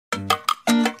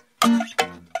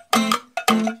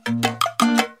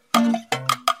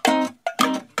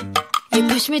You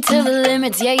push me to the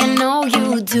limits, yeah, you know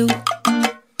you do.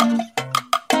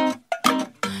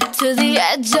 To the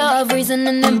edge of reason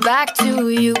and then back to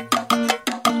you.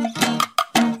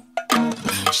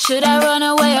 Should I run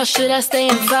away or should I stay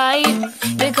and fight?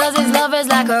 Because this love is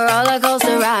like a roller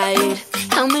coaster ride.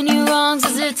 How many wrongs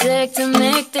does it take to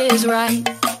make this right?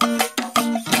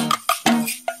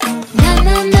 Na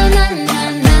na na na na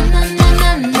na na na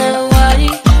na na. Why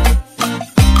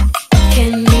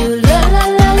can you love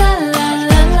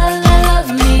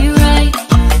me right?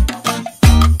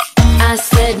 I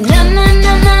said na na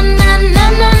na na na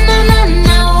na na na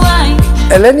na. Why?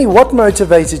 Eleni, what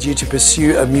motivated you to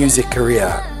pursue a music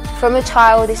career? From a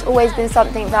child, it's always been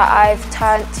something that I've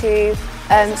turned to,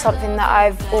 something that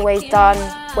I've always done.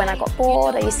 When I got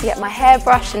bored, I used to get my hair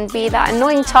brushed and be that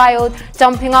annoying child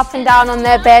jumping up and down on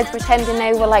their bed pretending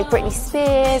they were like Britney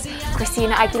Spears,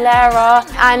 Christina Aguilera.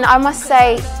 And I must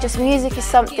say, just music is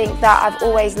something that I've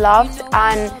always loved,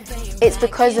 and it's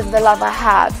because of the love I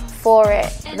have for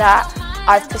it that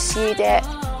I've pursued it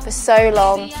for so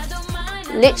long,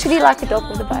 literally like a dog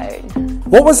with a bone.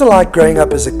 What was it like growing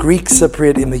up as a Greek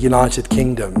Cypriot in the United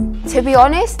Kingdom? To be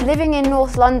honest, living in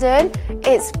North London,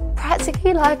 it's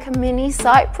practically like a mini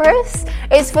Cyprus.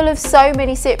 It's full of so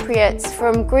many Cypriots,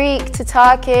 from Greek to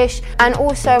Turkish, and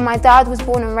also my dad was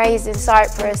born and raised in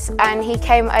Cyprus, and he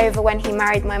came over when he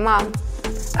married my mum.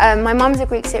 My mum's a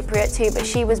Greek Cypriot too, but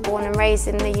she was born and raised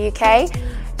in the UK.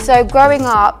 So growing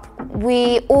up,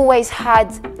 we always had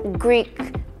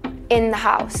Greek in the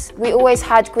house. We always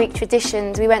had Greek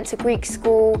traditions. We went to Greek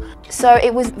school, so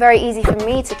it was very easy for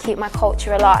me to keep my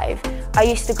culture alive. I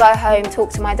used to go home, talk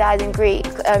to my dad in Greek,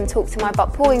 talk to my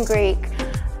bakpo in Greek.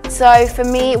 So for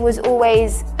me, it was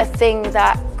always a thing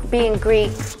that being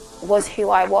Greek was who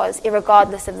I was,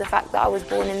 irregardless of the fact that I was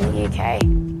born in the UK.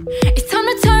 It's time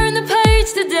to turn the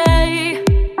page today.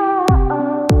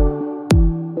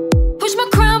 Push my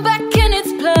crown back in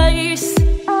its place.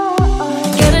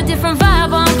 Get a different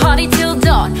vibe on, party till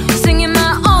dawn. Singing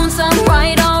my own song,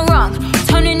 right or wrong.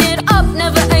 Turning it up,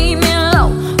 never aiming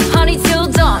low. Party till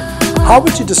dawn. How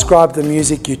would you describe the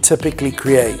music you typically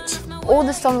create? All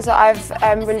the songs that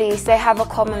I've released, they have a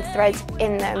common thread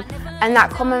in them. And that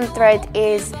common thread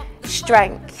is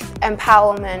strength,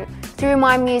 empowerment. Through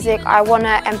my music, I want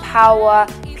to empower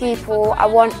people. I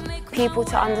want people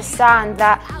to understand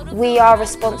that we are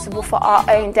responsible for our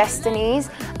own destinies,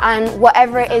 and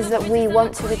whatever it is that we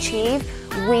want to achieve,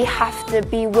 we have to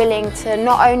be willing to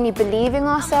not only believe in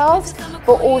ourselves,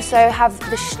 but also have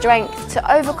the strength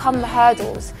to overcome the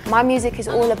hurdles. My music is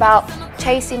all about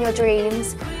chasing your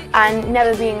dreams and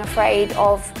never being afraid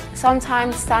of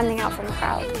sometimes standing out from the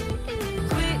crowd.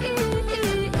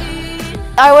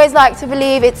 I always like to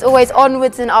believe it's always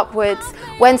onwards and upwards.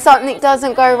 When something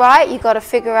doesn't go right, you've got to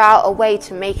figure out a way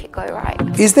to make it go right.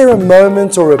 Is there a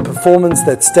moment or a performance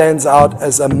that stands out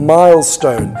as a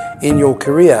milestone in your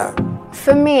career?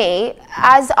 For me,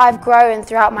 as I've grown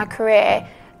throughout my career,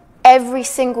 every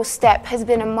single step has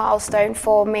been a milestone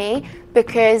for me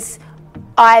because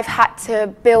I've had to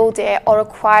build it or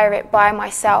acquire it by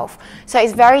myself. So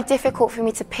it's very difficult for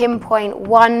me to pinpoint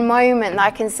one moment that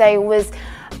I can say was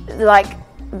like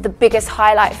the biggest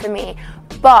highlight for me.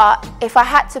 But if I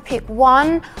had to pick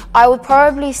one, I would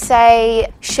probably say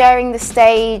sharing the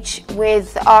stage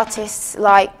with artists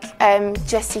like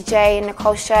Jessie J and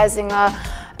Nicole Scherzinger,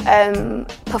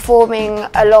 performing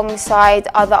alongside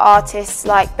other artists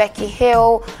like Becky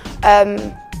Hill,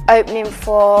 opening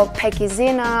for Peggy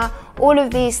Zina. All of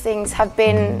these things have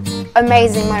been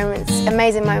amazing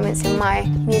moments in my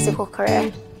musical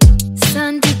career.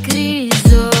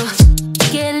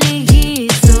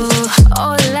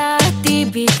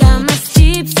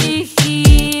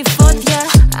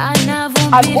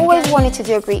 I've always wanted to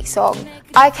do a Greek song.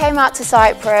 I came out to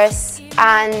Cyprus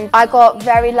and I got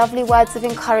very lovely words of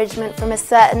encouragement from a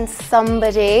certain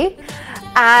somebody,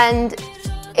 and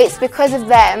it's because of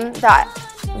them that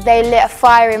they lit a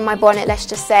fire in my bonnet, let's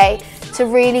just say, to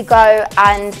really go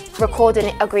and record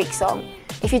a Greek song.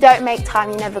 If you don't make time,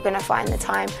 you're never going to find the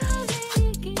time.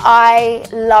 I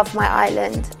love my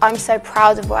island. I'm so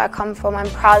proud of where I come from. I'm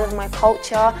proud of my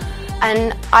culture.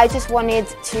 And I just wanted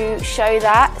to show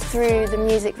that through the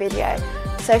music video.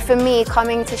 So for me,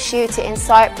 coming to shoot it in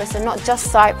Cyprus, and not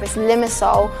just Cyprus,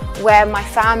 Limassol, where my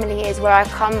family is, where I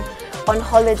come on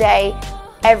holiday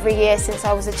every year since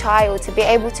I was a child, to be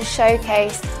able to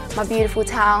showcase my beautiful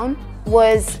town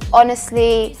was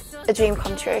honestly a dream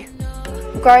come true.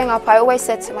 Growing up, I always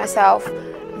said to myself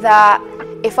that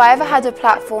if I ever had a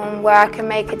platform where I can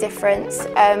make a difference,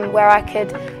 where I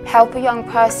could help a young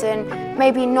person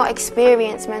maybe not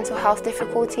experience mental health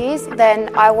difficulties,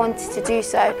 then I wanted to do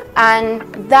so. And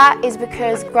that is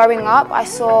because growing up, I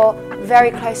saw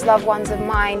very close loved ones of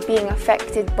mine being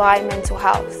affected by mental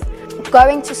health.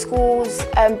 Going to schools,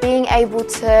 being able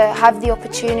to have the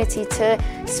opportunity to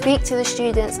speak to the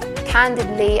students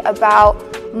candidly about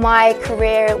my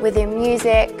career within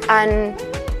music and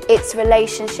its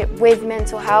relationship with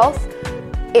mental health,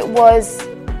 it was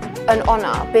an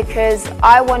honour, because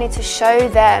I wanted to show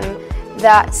them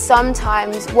that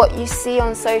sometimes what you see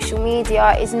on social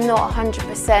media is not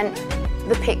 100%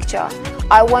 the picture.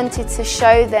 I wanted to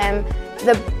show them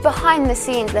the behind the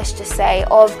scenes, let's just say,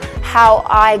 of how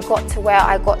I got to where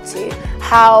I got to,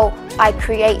 how I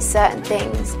create certain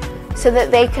things, so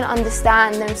that they can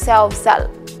understand themselves that,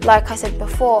 like I said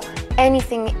before,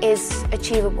 anything is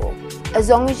achievable. As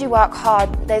long as you work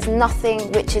hard, there's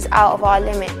nothing which is out of our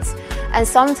limits. And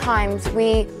sometimes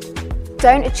we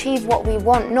don't achieve what we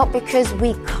want, not because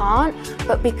we can't,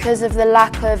 but because of the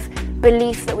lack of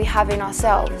belief that we have in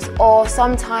ourselves. Or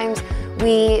sometimes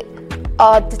we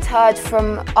are deterred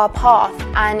from our path,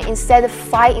 and instead of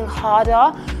fighting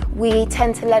harder, we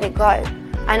tend to let it go.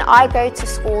 And I go to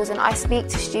schools and I speak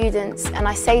to students and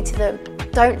I say to them,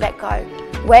 don't let go.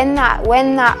 When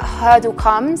that hurdle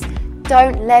comes,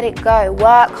 don't let it go.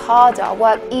 Work harder,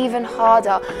 work even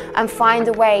harder, and find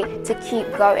a way to keep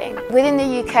going. Within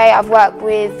the UK, I've worked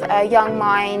with Young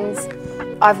Minds,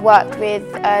 I've worked with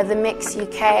the Mix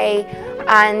UK,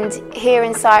 and here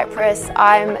in Cyprus,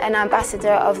 I'm an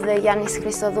ambassador of the Yannis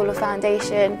Christodoulou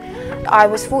Foundation. I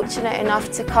was fortunate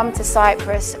enough to come to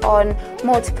Cyprus on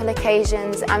multiple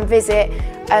occasions and visit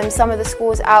some of the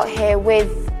schools out here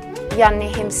with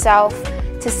Yanni himself,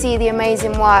 to see the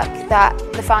amazing work that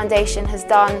the foundation has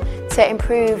done to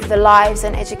improve the lives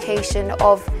and education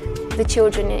of the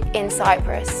children in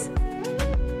Cyprus.